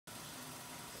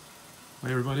Hi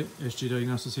everybody, SG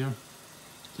Diagnosis here.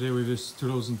 Today we have this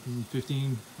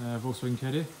 2015 Volkswagen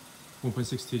Caddy 1.6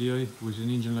 TDI with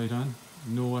an engine light on.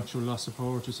 No actual loss of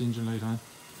power, just engine light on.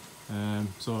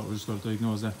 So we're just going to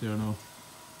diagnose that there now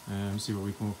and see what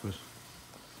we come up with.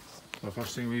 So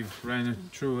first thing, we've ran it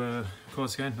through a code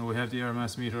scan. Now we have the air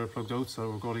mass meter plugged out, so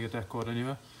we're going to get that code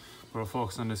anyway. But we're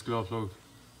focused on this glow plug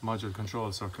module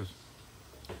control circuit.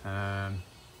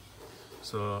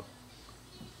 So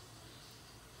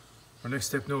our next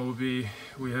step now will be,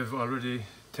 we have already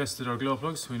tested our glow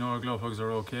plugs. We know our glow plugs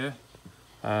are okay.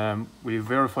 We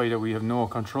verified that we have no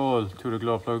control to the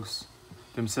glow plugs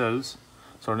themselves.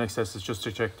 So our next test is just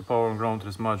to check the power and ground to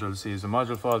this module, see is the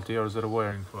module faulty or is it a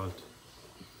wiring fault.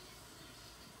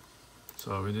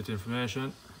 So we need the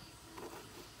information.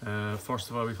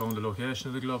 First of all, we found the location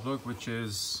of the glow plug, which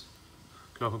is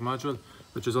glow plug module,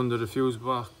 which is under the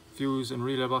fuse and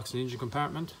relay box and engine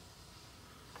compartment,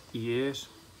 E8.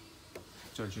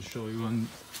 Which I'll just show you on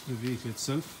the vehicle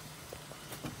itself.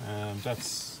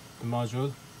 That's the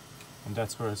module, and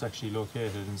that's where it's actually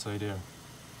located inside there,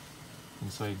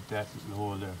 inside that little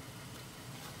hole there.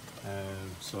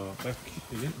 So back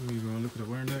again, we will look at the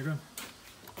wiring diagram.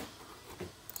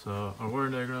 So our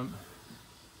wiring diagram,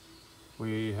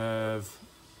 we have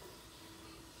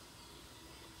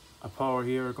a power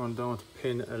here going down to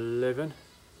pin 11.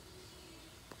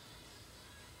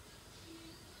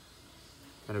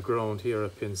 And a ground here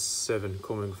at pin 7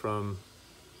 coming from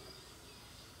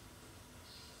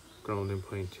grounding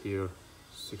point here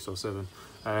 607.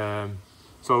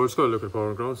 So we're just going to look at power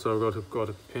and ground. So we're going to go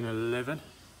to pin 11,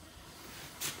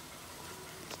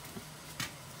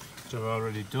 which I've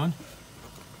already done.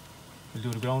 We'll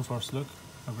do the ground first. Look,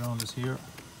 our ground is here.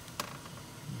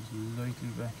 Just lightly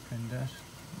back pin that.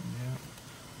 Yeah.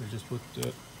 We'll just put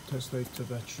the test light to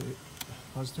battery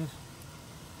positive.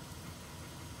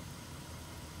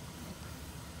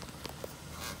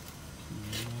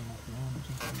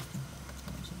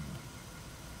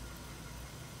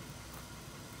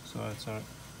 So that's our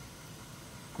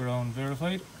ground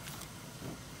verified.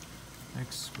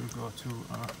 Next we'll go to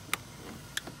our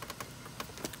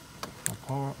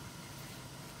power.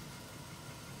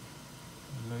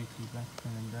 Lightly back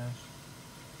pin and dash.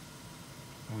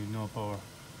 And we've no power.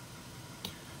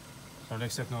 So our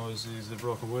next step now is the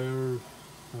broken wire,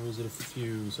 or is it a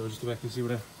fuse? So I'll just go back and see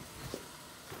where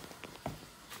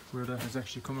that is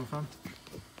actually coming from.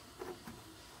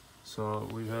 So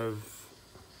we have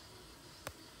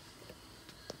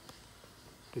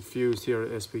the fuse here at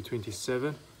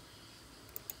SP27,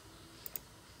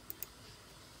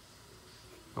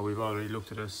 and we've already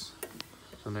looked at this,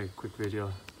 so I'll make a quick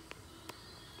video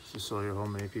just to show you how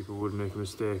many people would make a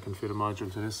mistake and fit a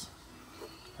module to this.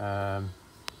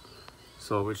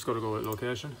 So we're just going to go with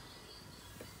location,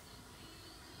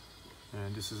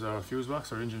 and this is our fuse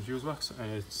box, our engine fuse box, and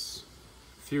it's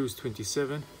fuse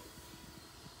 27,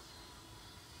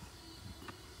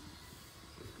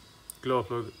 glow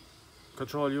plug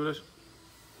control unit.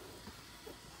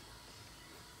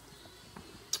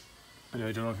 And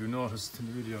I don't know if you noticed in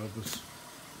the video, but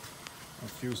our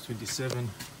fuse 27,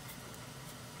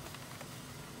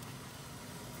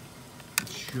 it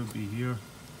should be here,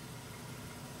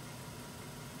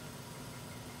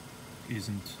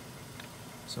 isn't.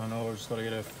 So now we're just going to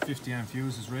get a 50 amp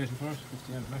fuse is rated for it,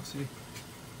 50 amp maxi.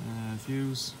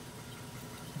 Fuse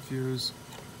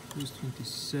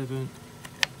 27.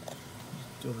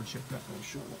 Double check that, make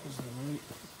sure that was the right.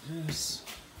 Yes,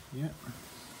 yeah.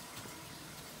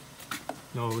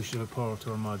 Now we should have power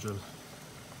to our module.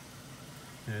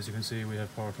 And as you can see, we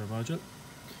have power to our module.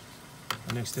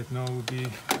 The next step now would be,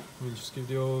 we'll just give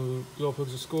the old glow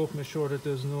plugs a scope, make sure that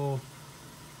there's no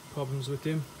problems with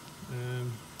them.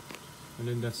 And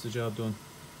then that's the job done.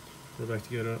 We're back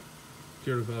together,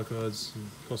 clear the valve codes,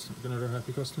 and another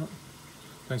happy customer.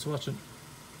 Thanks for watching.